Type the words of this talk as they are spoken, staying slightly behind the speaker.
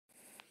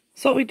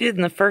So what we did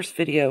in the first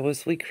video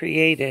was we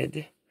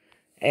created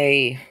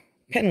a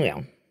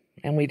pinwheel,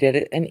 and we did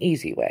it an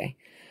easy way.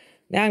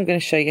 Now I'm going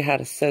to show you how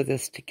to sew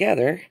this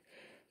together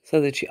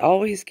so that you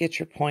always get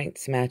your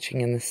points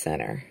matching in the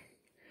center.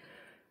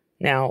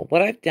 Now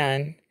what I've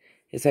done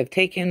is I've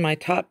taken my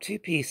top two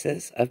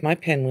pieces of my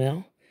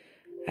pinwheel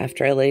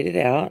after I laid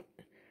it out,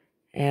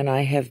 and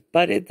I have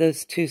butted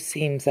those two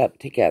seams up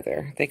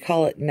together. They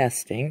call it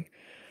nesting,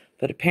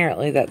 but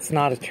apparently that's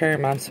not a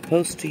term I'm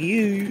supposed to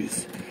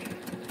use.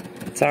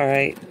 It's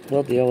alright,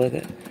 we'll deal with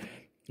it.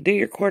 Do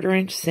your 1/4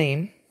 inch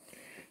seam,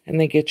 and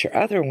then get your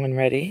other one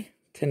ready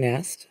to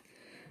nest,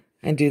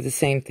 and do the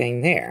same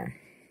thing there.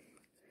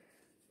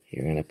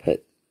 You're going to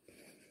put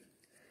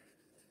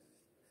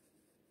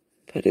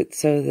it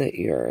so that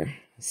your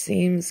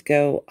seams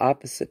go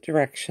opposite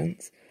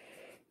directions.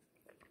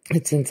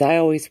 And since I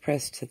always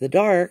press to the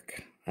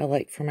dark, I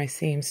like for my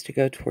seams to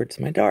go towards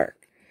my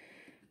dark.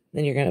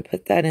 Then you're going to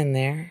put that in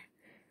there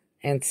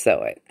and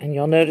sew it. And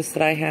you'll notice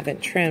that I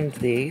haven't trimmed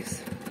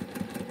these.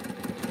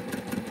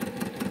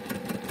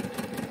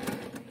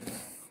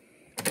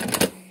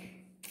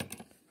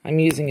 I'm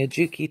using a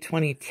Juki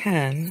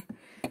 2010,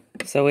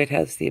 so it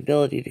has the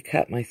ability to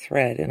cut my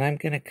thread. And I'm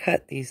going to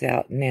cut these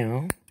out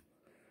now.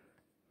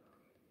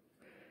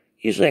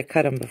 Usually I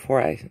cut them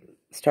before I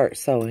start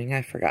sewing.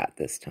 I forgot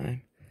this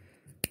time.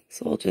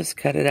 So we'll just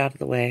cut it out of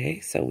the way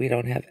so we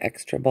don't have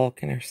extra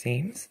bulk in our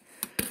seams.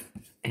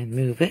 And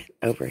move it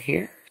over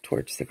here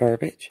towards the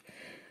garbage.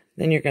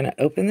 Then you're going to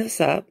open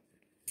this up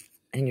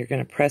and you're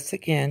going to press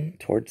again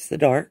towards the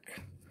dark.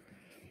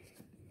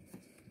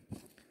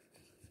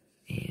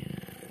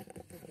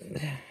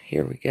 And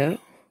here we go.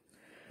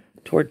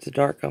 Towards the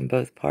dark on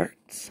both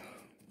parts.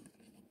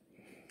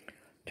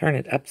 Turn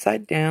it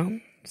upside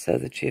down so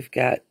that you've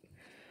got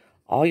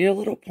all your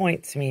little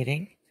points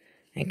meeting.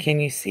 And can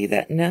you see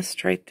that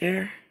nest right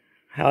there?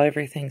 How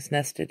everything's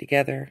nested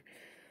together,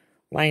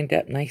 lined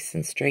up nice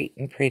and straight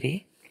and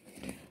pretty.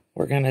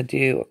 We're going to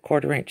do a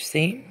 1/4 inch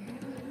seam.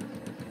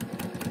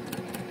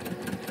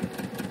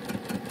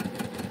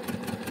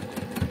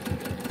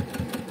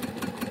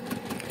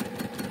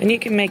 And you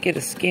can make it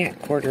a scant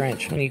 1/4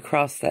 inch when you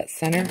cross that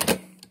center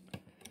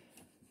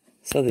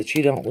so that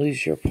you don't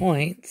lose your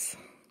points.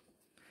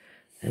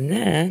 And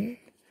then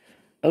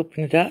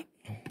open it up.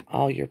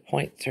 All your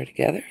points are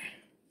together.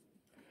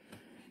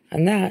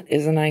 And that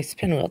is a nice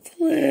pinwheel. It's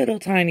a little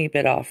tiny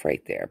bit off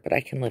right there, but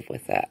I can live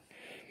with that.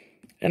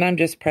 And I'm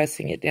just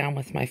pressing it down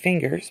with my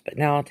fingers, but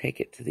now I'll take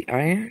it to the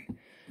iron,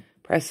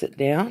 press it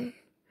down,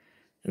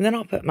 and then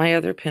I'll put my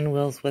other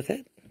pinwheels with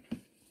it.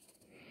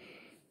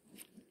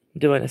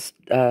 Doing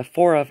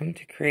 4 of them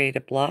to create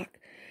a block.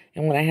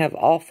 And when I have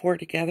all 4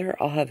 together,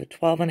 I'll have a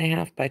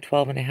 12.5 by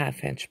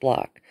 12.5 inch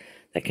block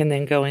that can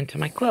then go into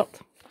my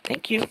quilt.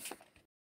 Thank you.